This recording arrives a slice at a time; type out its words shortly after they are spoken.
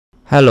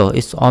Hello,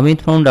 it's Amit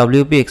from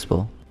WP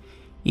Expo.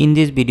 In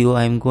this video,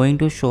 I am going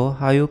to show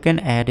how you can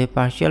add a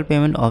partial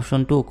payment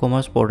option to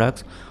WooCommerce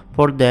products.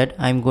 For that,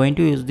 I am going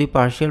to use the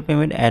partial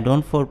payment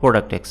add-on for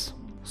ProductX.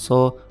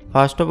 So,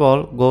 first of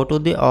all, go to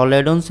the All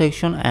Add-ons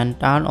section and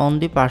turn on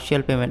the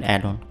partial payment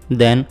add-on.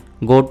 Then,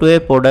 go to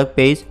a product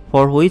page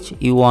for which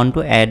you want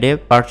to add a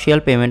partial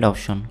payment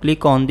option.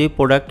 Click on the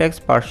ProductX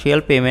partial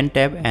payment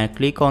tab and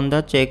click on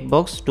the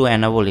checkbox to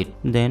enable it.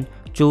 Then,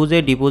 choose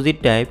a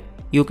deposit type.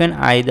 You can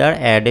either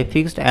add a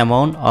fixed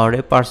amount or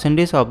a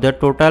percentage of the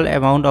total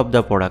amount of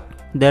the product.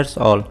 That's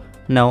all.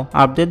 Now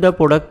update the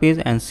product page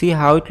and see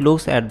how it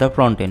looks at the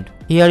front end.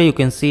 Here you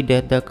can see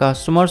that the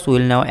customers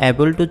will now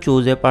able to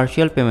choose a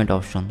partial payment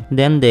option.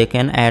 Then they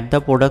can add the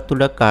product to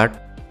the cart.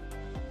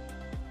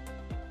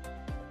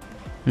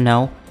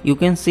 Now you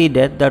can see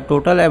that the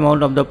total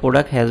amount of the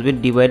product has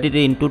been divided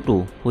into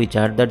two, which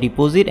are the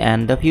deposit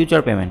and the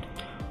future payment.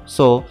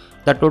 So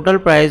the total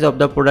price of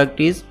the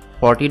product is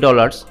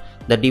 $40.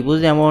 The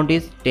deposit amount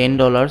is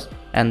 $10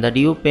 and the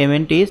due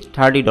payment is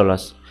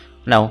 $30.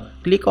 Now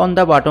click on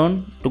the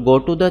button to go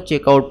to the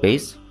checkout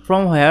page.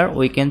 From here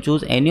we can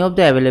choose any of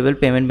the available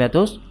payment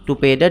methods to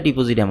pay the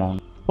deposit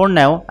amount. For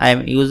now I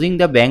am using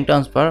the bank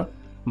transfer,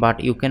 but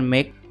you can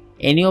make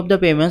any of the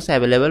payments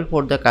available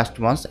for the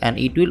customers and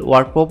it will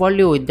work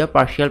properly with the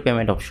partial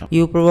payment option.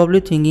 You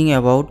probably thinking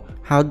about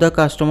how the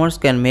customers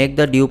can make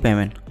the due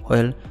payment.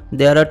 Well,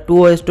 there are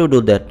two ways to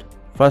do that.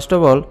 First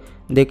of all,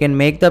 they can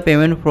make the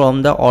payment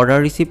from the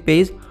order receipt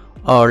page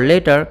or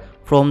later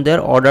from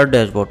their order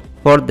dashboard.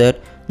 For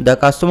that, the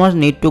customers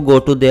need to go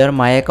to their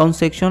My Account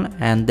section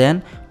and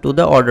then to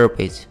the order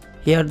page.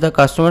 Here the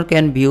customer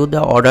can view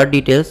the order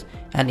details,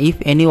 and if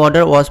any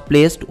order was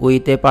placed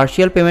with a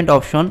partial payment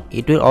option,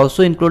 it will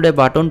also include a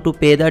button to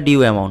pay the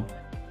due amount.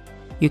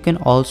 You can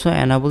also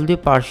enable the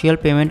partial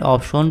payment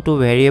option to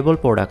variable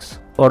products.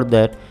 For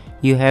that,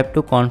 you have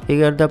to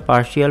configure the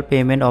partial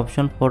payment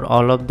option for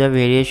all of the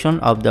variation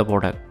of the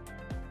product.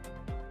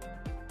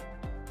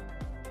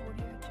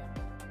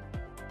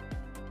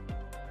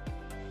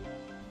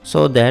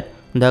 So that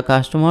the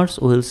customers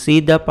will see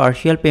the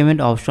partial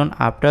payment option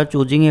after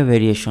choosing a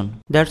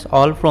variation. That's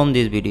all from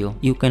this video.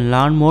 You can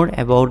learn more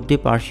about the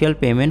partial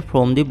payment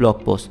from the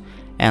blog post,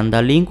 and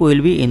the link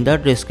will be in the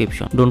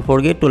description. Don't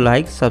forget to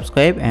like,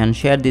 subscribe and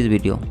share this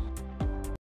video.